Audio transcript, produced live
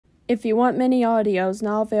If you want mini audios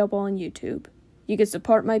now available on YouTube, you can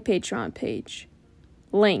support my Patreon page.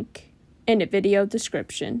 Link in the video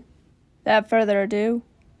description. Without further ado,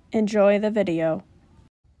 enjoy the video.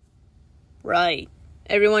 Right.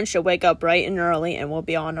 Everyone should wake up bright and early and we'll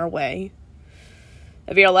be on our way.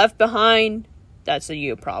 If you're left behind, that's a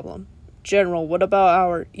you problem. General, what about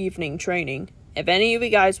our evening training? If any of you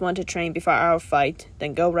guys want to train before our fight,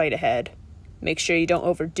 then go right ahead. Make sure you don't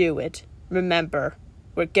overdo it. Remember,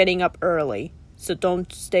 we're getting up early, so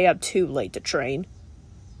don't stay up too late to train.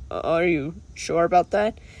 Are you sure about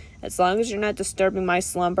that? As long as you're not disturbing my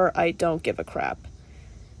slumber, I don't give a crap.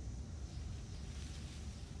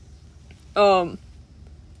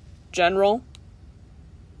 General?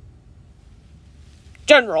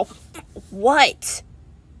 General! What?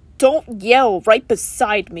 Don't yell right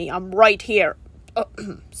beside me. I'm right here.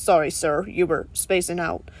 Sorry, sir. You were spacing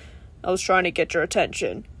out. I was trying to get your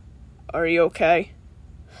attention. Are you okay?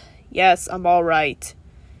 Yes, I'm all right.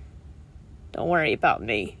 Don't worry about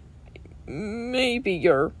me. Maybe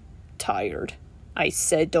you're tired. I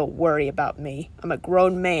said don't worry about me. I'm a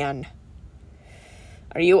grown man.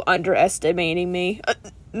 Are you underestimating me?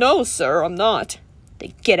 No, sir, I'm not.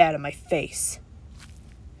 Then get out of my face.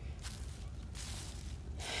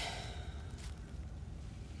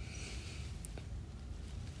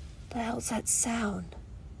 The hell's that sound?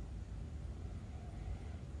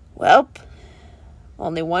 Welp,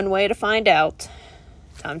 only one way to find out.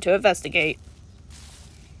 Time to investigate.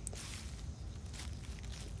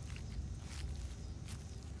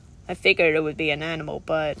 I figured it would be an animal,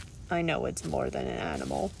 but I know it's more than an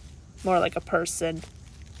animal. More like a person.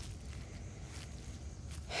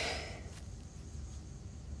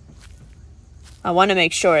 I want to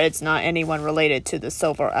make sure it's not anyone related to the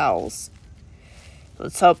Silver Owls.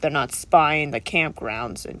 Let's hope they're not spying the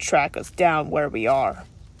campgrounds and track us down where we are.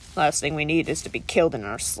 Last thing we need is to be killed in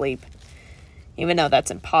our sleep. Even though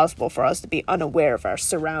that's impossible for us to be unaware of our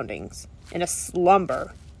surroundings. In a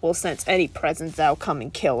slumber, we'll sense any presence that'll come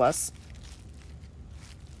and kill us.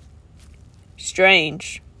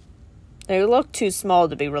 Strange. They look too small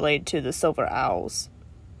to be related to the Silver Owls.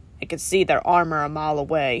 I can see their armor a mile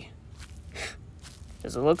away.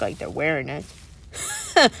 Doesn't look like they're wearing it.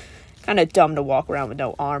 Kinda dumb to walk around with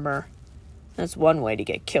no armor. That's one way to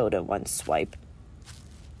get killed in one swipe.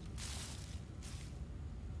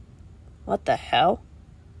 What the hell?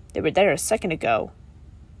 They were there a second ago.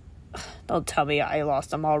 Don't tell me I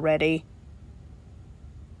lost them already.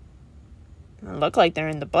 They look like they're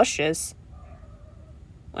in the bushes.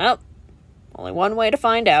 Well, only one way to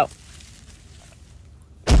find out.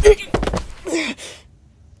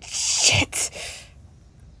 Shit!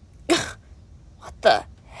 What the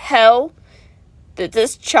hell? Did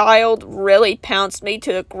this child really pounce me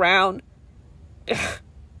to the ground?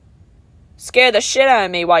 Scare the shit out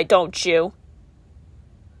of me, why don't you?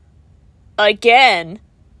 Again?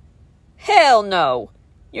 Hell no!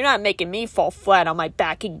 You're not making me fall flat on my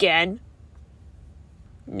back again.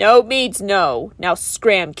 No means no. Now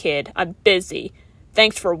scram, kid. I'm busy.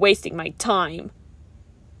 Thanks for wasting my time.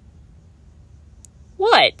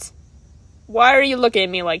 What? Why are you looking at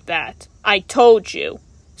me like that? I told you.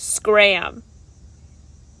 Scram.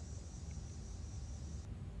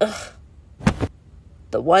 Ugh.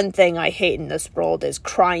 The one thing I hate in this world is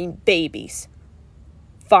crying babies.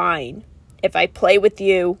 Fine. If I play with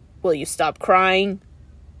you, will you stop crying?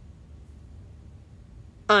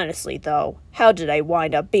 Honestly, though, how did I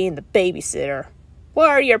wind up being the babysitter? Where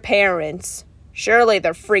are your parents? Surely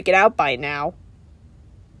they're freaking out by now.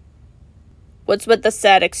 What's with the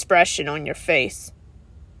sad expression on your face?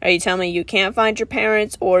 Are you telling me you can't find your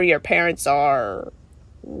parents, or your parents are...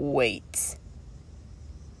 Wait.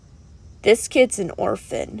 This kid's an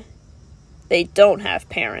orphan. They don't have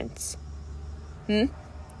parents.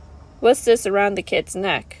 What's this around the kid's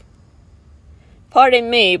neck?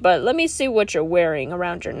 Pardon me, but let me see what you're wearing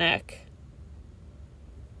around your neck.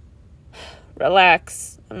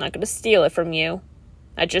 Relax. I'm not going to steal it from you.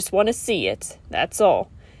 I just want to see it. That's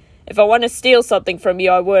all. If I want to steal something from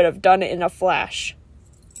you, I would have done it in a flash.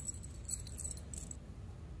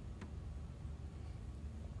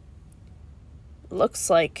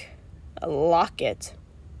 Looks like a locket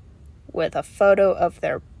with a photo of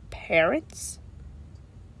their parents?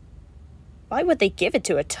 Why would they give it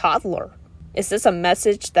to a toddler? Is this a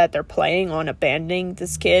message that they're planning on abandoning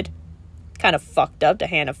this kid? Kind of fucked up to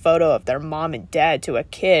hand a photo of their mom and dad to a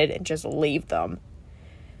kid and just leave them.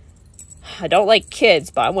 I don't like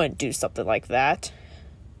kids, but I wouldn't do something like that.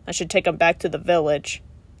 I should take them back to the village.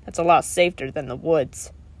 That's a lot safer than the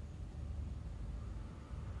woods.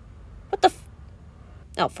 What the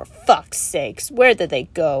Oh, for fuck's sakes, where did they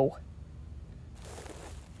go?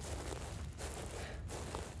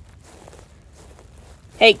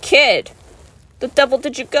 Hey, kid! The devil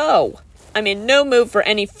did you go? I'm in no mood for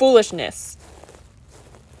any foolishness.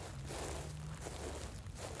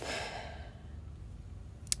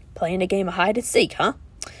 Playing a game of hide and seek, huh?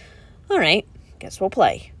 Alright, guess we'll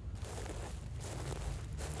play.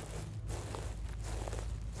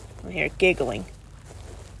 I hear giggling.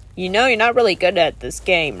 You know you're not really good at this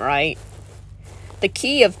game, right? The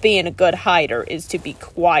key of being a good hider is to be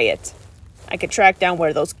quiet. I can track down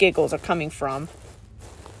where those giggles are coming from.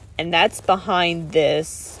 And that's behind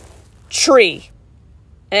this tree.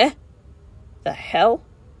 Eh? The hell?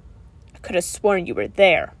 I could have sworn you were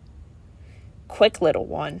there. Quick, little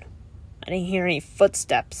one. I didn't hear any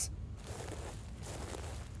footsteps.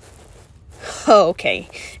 Okay,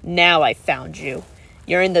 now I found you.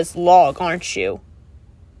 You're in this log, aren't you?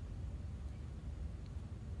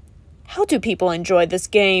 How do people enjoy this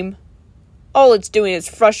game? All it's doing is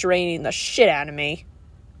frustrating the shit out of me.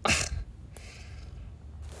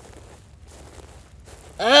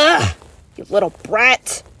 Ugh, you little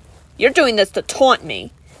brat. You're doing this to taunt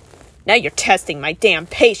me. Now you're testing my damn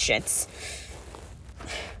patience.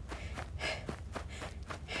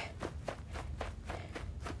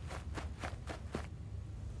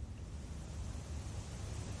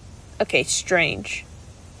 Okay, strange.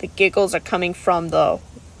 The giggles are coming from the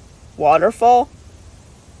waterfall?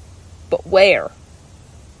 But where?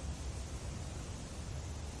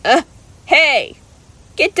 Hey!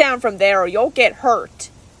 Get down from there or you'll get hurt.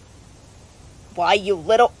 Why, you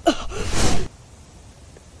little...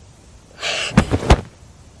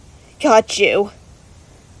 Got you.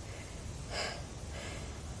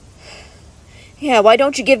 Yeah, why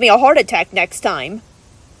don't you give me a heart attack next time?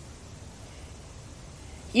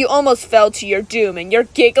 You almost fell to your doom and you're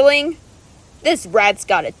giggling? This rat's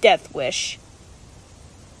got a death wish.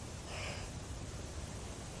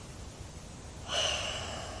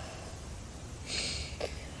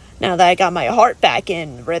 Now that I got my heart back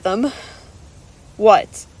in rhythm.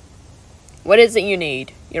 What? What is it you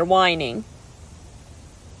need? You're whining.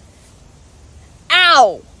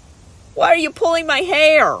 Ow! Why are you pulling my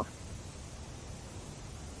hair?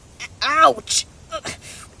 Ouch!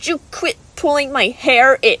 Would you quit pulling my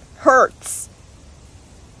hair? It hurts.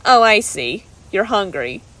 Oh, I see. You're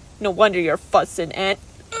hungry. No wonder you're fussing and...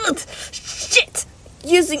 Shit!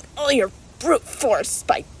 Using all your brute force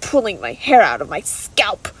by pulling my hair out of my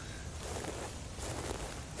scalp.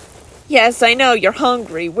 Yes, I know you're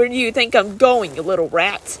hungry. Where do you think I'm going, you little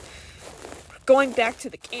rat? We're going back to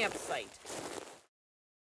the campsite.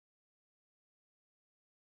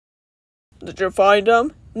 Did you find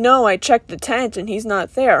him? No, I checked the tent and he's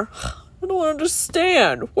not there. I don't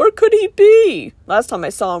understand. Where could he be? Last time I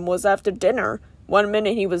saw him was after dinner. 1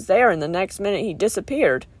 minute he was there and the next minute he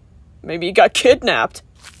disappeared. Maybe he got kidnapped.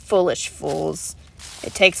 Foolish fools.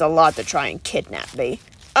 It takes a lot to try and kidnap me.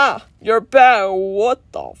 Ah, you're back. What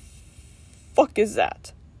the fuck is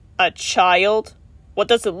that? A child? What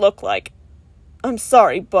does it look like? I'm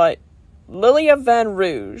sorry, but Lilia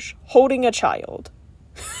Vanrouge holding a child.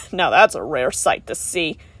 Now that's a rare sight to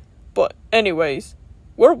see. But anyways,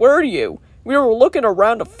 where were you? We were looking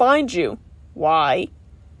around to find you. Why?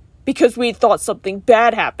 Because we thought something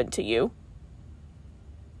bad happened to you.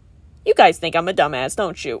 You guys think I'm a dumbass,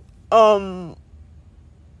 don't you?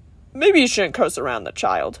 Maybe you shouldn't curse around the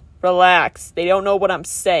child. Relax, they don't know what I'm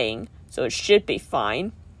saying, so it should be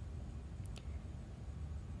fine.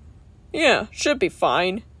 Yeah, should be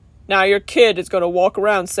fine. Now your kid is gonna walk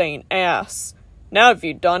around saying ass. Now have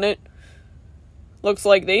you done it? Looks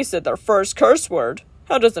like they said their first curse word.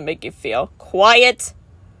 How does it make you feel? Quiet!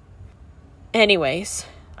 Anyways,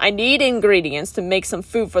 I need ingredients to make some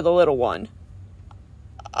food for the little one.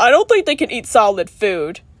 I don't think they can eat solid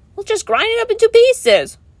food. We'll just grind it up into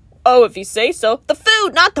pieces. Oh, if you say so. The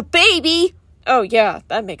food, not the baby! Oh, yeah,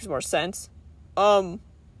 that makes more sense.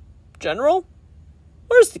 General?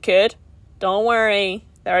 Where's the kid? Don't worry,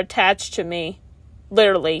 they're attached to me.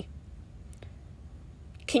 Literally.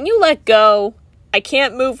 Can you let go? I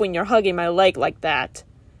can't move when you're hugging my leg like that.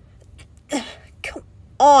 Come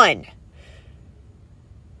on.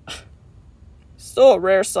 Still a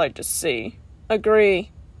rare sight to see.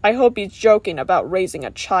 Agree. I hope he's joking about raising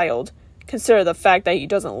a child. Consider the fact that he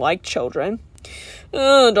doesn't like children.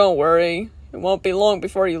 Don't worry. It won't be long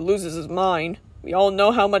before he loses his mind. We all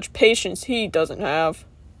know how much patience he doesn't have.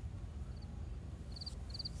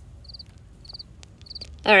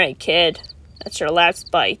 Alright, kid. That's your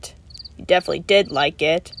last bite. You definitely did like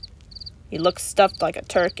it. He looks stuffed like a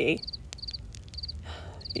turkey.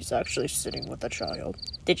 He's actually sitting with a child.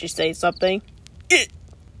 Did you say something?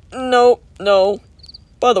 No.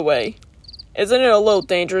 By the way, isn't it a little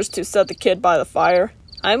dangerous to set the kid by the fire?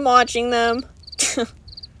 I'm watching them.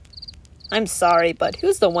 I'm sorry, but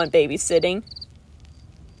who's the one babysitting?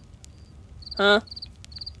 Huh?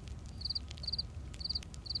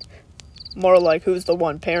 More like who's the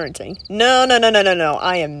one parenting. No.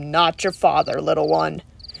 I am not your father, little one.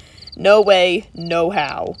 No way, no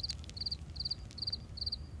how.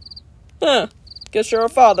 Huh. Guess you're a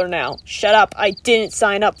father now. Shut up, I didn't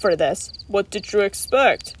sign up for this. What did you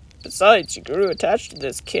expect? Besides, you grew attached to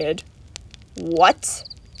this kid. What?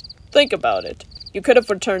 Think about it. You could have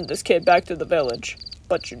returned this kid back to the village,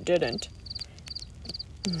 but you didn't.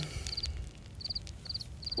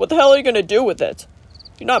 What the hell are you gonna do with it?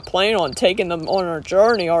 You're not planning on taking them on a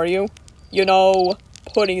journey, are you? You know,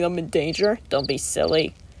 putting them in danger? Don't be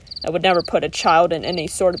silly. I would never put a child in any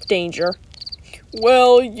sort of danger.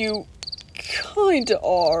 Well, you kinda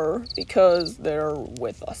are, because they're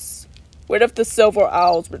with us. What if the Silver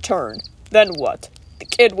Owls return? Then what? The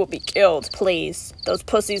kid will be killed. Please, those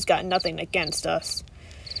pussies got nothing against us.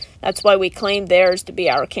 That's why we claim theirs to be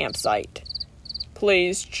our campsite.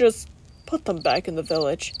 Please, just put them back in the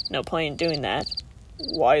village. No point in doing that.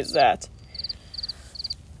 Why is that?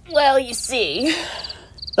 Well, you see,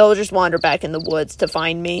 they'll just wander back in the woods to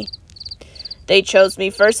find me. They chose me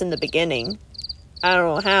first in the beginning. I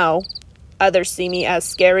don't know how. Others see me as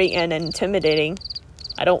scary and intimidating.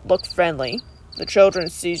 I don't look friendly. The children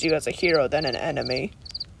sees you as a hero than an enemy.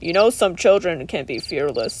 You know, some children can be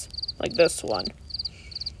fearless, like this one.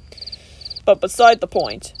 But beside the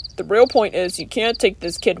point, the real point is you can't take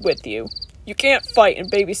this kid with you. You can't fight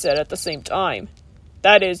and babysit at the same time.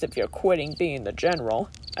 That is, if you're quitting being the general.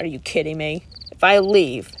 Are you kidding me? If I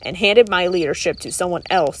leave and handed my leadership to someone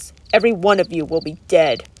else, every one of you will be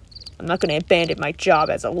dead. I'm not going to abandon my job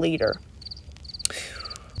as a leader.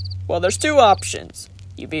 Well, there's two options.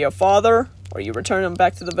 You be a father, or you return him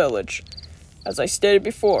back to the village. As I stated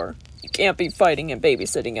before, you can't be fighting and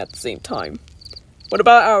babysitting at the same time. What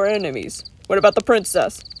about our enemies? What about the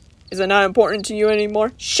princess? Is it not important to you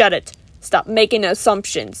anymore? Shut it. Stop making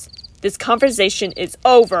assumptions. This conversation is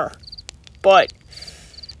over. But,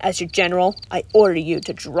 as your general, I order you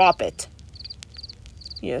to drop it.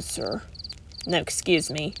 Yes, sir. Now, excuse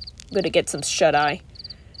me. I'm gonna get some shut-eye.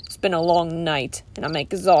 It's been a long night, and I'm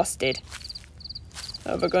exhausted.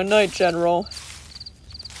 Have a good night, General.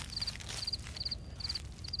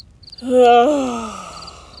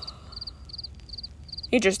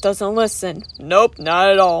 He just doesn't listen. Nope, not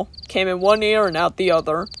at all. Came in one ear and out the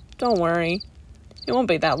other. Don't worry. It won't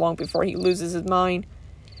be that long before he loses his mind.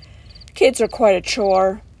 Kids are quite a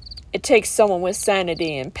chore. It takes someone with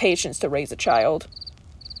sanity and patience to raise a child.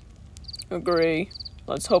 Agree.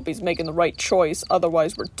 Let's hope he's making the right choice,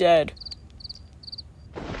 otherwise we're dead.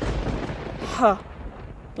 Huh.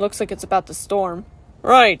 Looks like it's about to storm.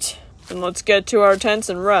 Right. Then let's get to our tents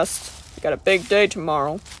and rest. We got a big day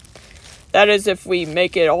tomorrow. That is if we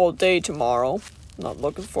make it all day tomorrow. I'm not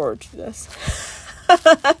looking forward to this.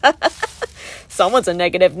 Someone's a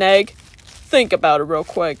negative neg. Think about it real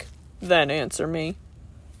quick, then answer me.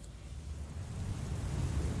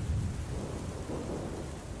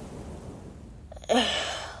 I'm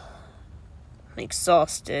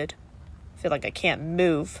exhausted. I feel like I can't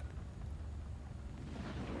move.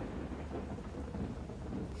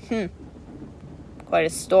 Quite a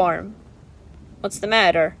storm. What's the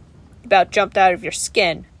matter? You about jumped out of your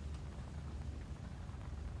skin.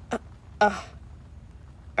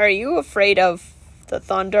 Are you afraid of the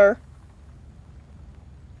thunder?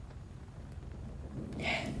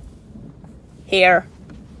 Here.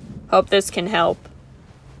 Hope this can help.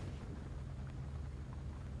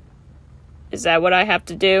 Is that what I have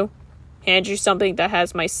to do? Hand you something that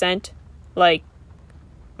has my scent? Like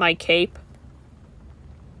my cape?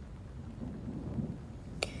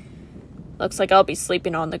 Looks like I'll be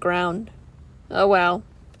sleeping on the ground. Oh well.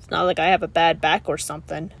 It's not like I have a bad back or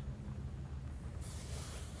something.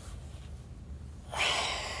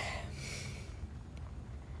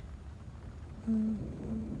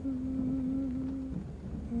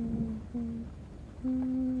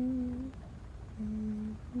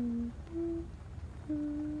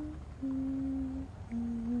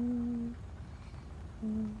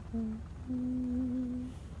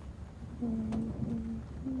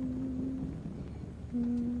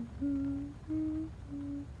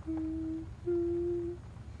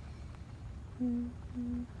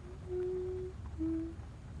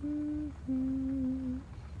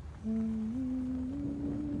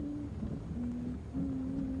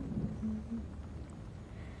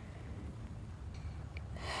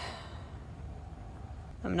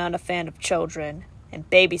 I'm not a fan of children, and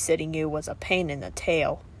babysitting you was a pain in the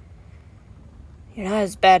tail. You're not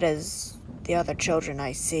as bad as the other children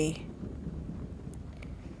I see.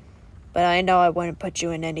 But I know I wouldn't put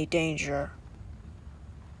you in any danger.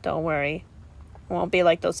 Don't worry. I won't be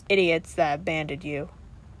like those idiots that abandoned you.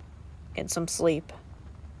 Get some sleep.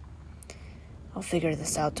 I'll figure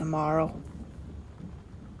this out tomorrow.